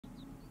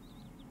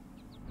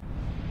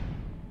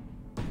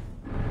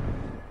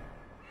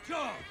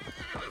Sure.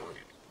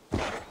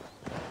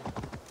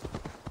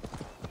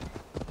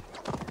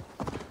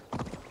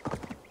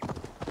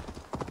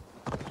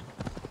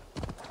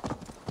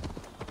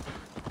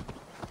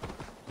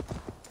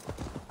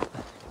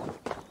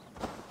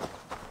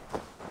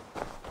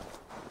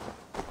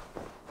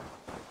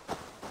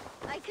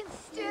 I can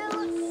still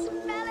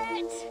smell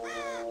it.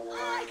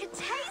 Oh, I can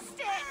taste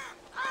it.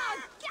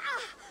 Oh,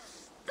 gah!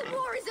 The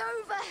war is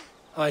over.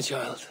 Hi,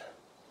 child.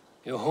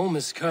 Your home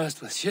is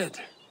cursed with shit.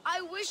 I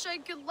wish I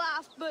could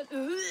laugh, but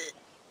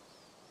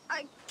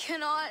I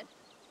cannot.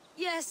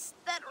 Yes,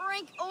 that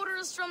rank odor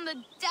is from the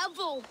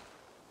devil.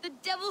 The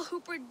devil who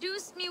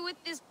produced me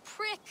with this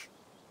prick.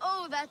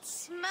 Oh, that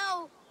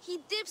smell.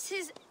 He dips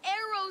his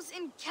arrows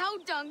in cow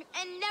dung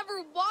and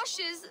never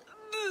washes.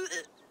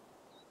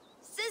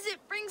 Says it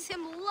brings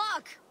him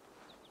luck.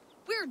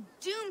 We're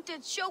doomed to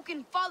choke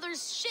in Father's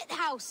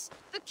shithouse.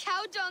 The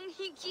cow dung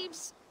he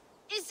keeps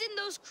is in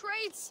those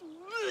crates.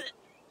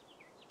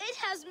 It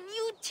has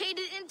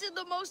mutated into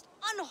the most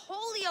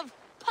unholy of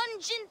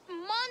pungent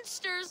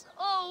monsters.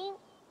 Oh,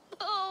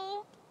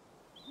 oh.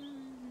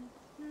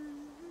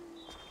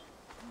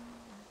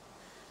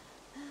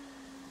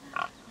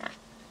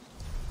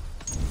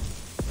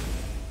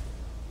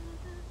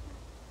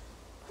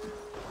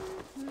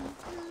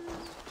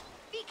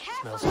 Be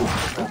careful.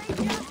 Smells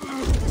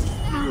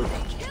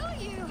They kill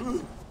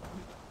you.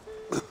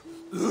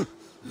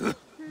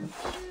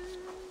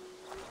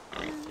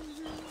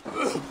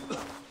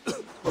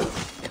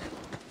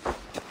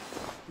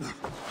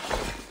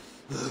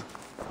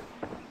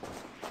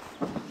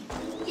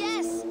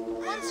 Yes,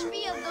 once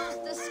free of those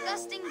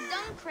disgusting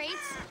dung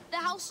crates, the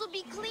house will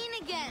be clean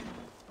again.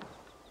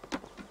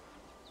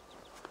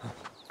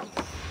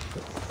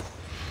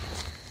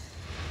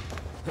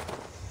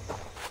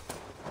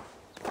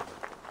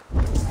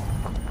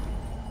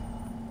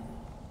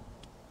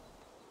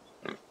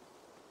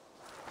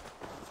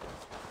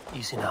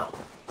 Easy now.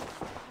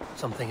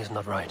 Something is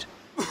not right.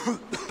 These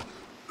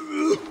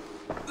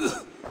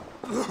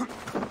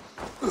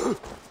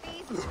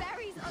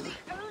berries are the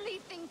only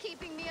thing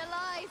keeping me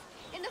alive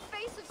in the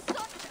face of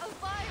such a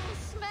vile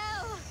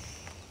smell.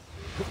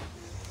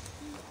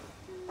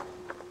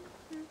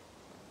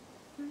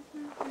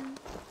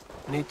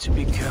 Need to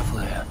be careful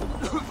here.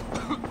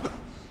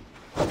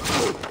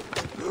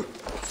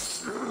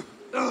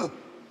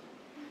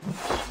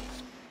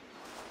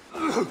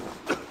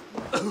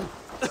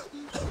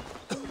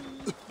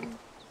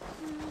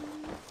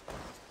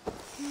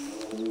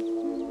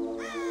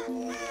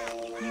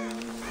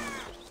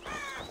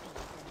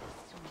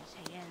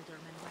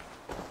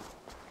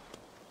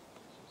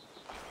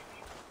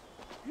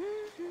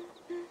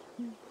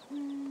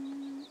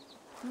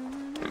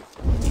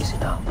 Easy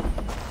now.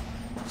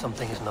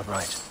 Something is not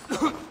right.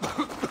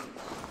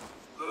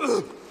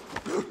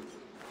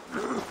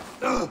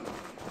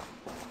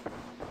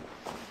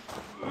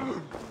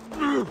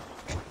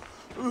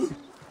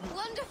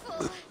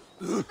 Wonderful.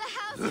 The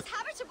house is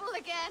habitable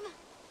again.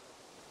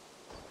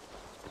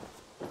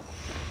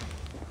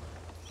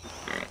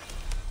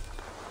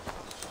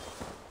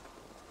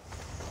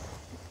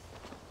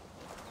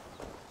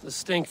 The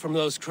stink from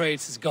those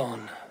crates is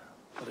gone.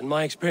 But in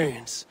my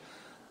experience,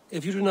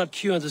 if you do not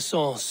cure the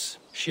source,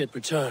 shit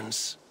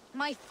returns.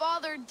 My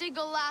father,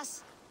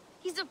 Degolas,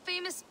 he's a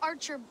famous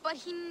archer, but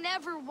he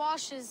never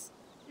washes.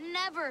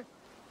 Never.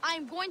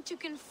 I'm going to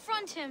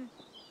confront him.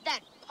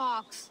 That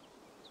pox.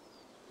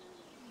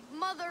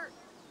 Mother,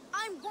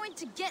 I'm going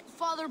to get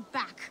Father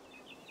back.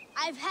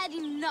 I've had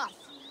enough.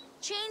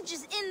 Change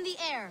is in the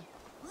air.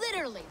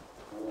 Literally.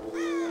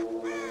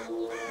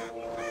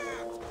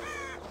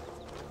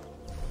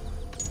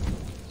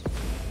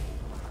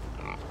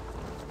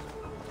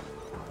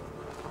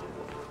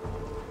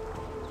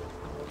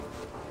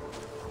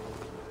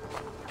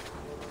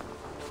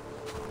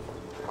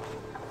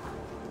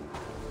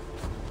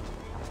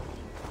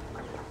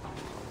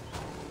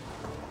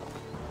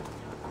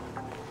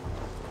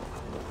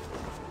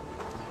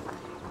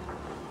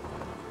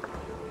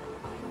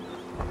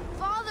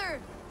 Father,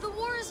 the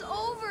war is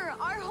over.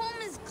 Our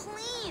home is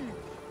clean.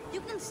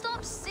 You can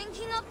stop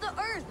sinking up the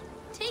earth.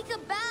 Take a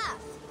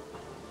bath.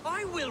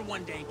 I will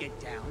one day get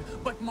down,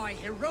 but my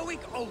heroic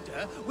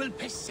odor will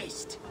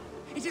persist.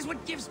 It is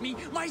what gives me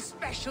my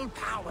special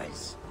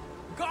powers.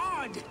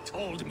 God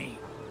told me.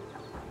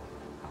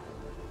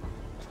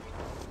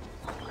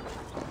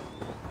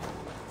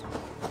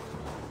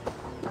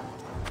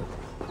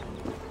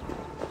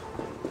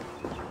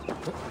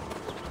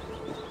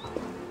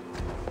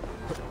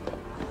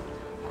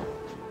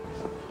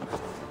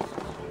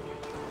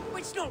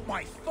 It's not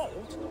my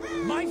fault.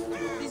 My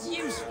filth is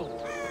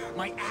useful.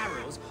 My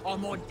arrows are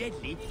more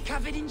deadly,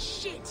 covered in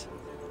shit.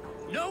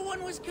 No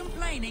one was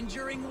complaining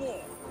during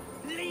war.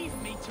 Leave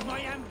me to my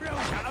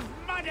ambrosia of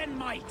mud and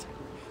might.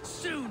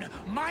 Soon,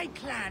 my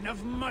clan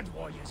of mud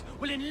warriors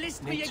will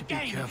enlist me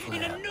again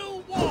in a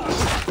new war.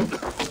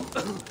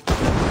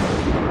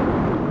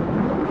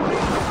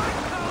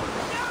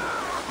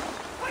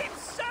 I'm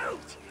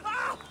soaked!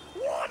 Ah,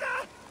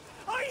 water!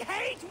 I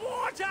hate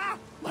water!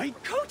 My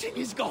coating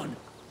is gone.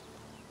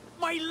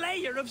 My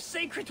layer of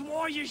sacred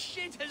warrior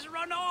shit has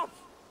run off!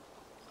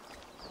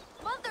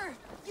 Mother,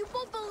 you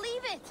won't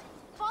believe it!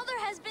 Father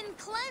has been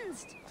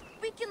cleansed!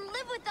 We can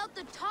live without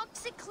the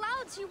toxic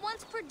clouds he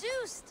once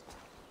produced!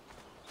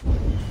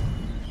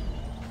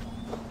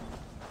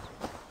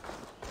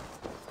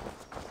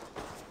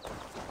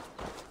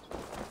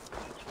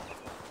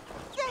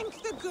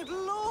 Thank the good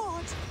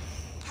Lord!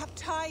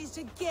 Baptized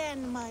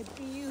again, my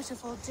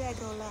beautiful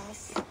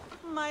Degolas.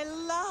 My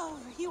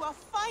love, you are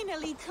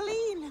finally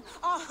clean.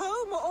 Our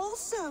home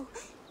also.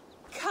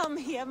 Come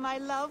here, my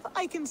love.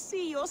 I can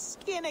see your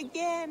skin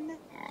again.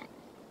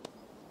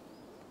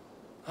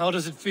 How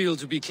does it feel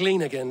to be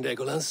clean again,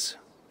 Degolas?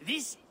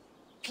 This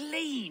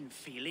clean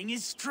feeling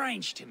is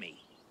strange to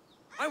me.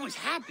 I was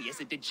happy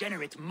as a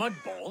degenerate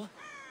mudball.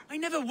 I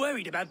never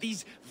worried about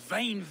these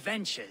vain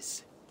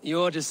ventures.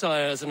 Your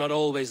desires are not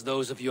always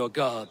those of your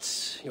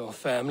gods, your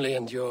family,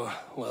 and your,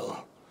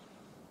 well,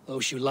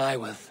 those you lie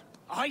with.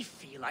 I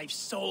feel I've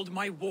sold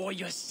my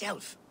warrior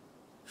self.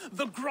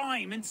 The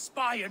grime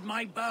inspired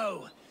my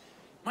bow.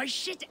 My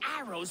shit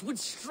arrows would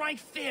strike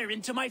fear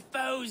into my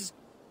foes'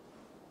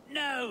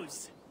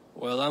 nose.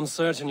 Well, I'm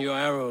certain your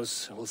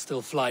arrows will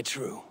still fly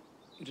true.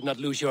 You did not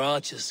lose your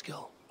archer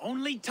skill.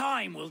 Only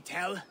time will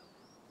tell.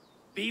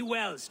 Be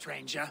well,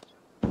 stranger.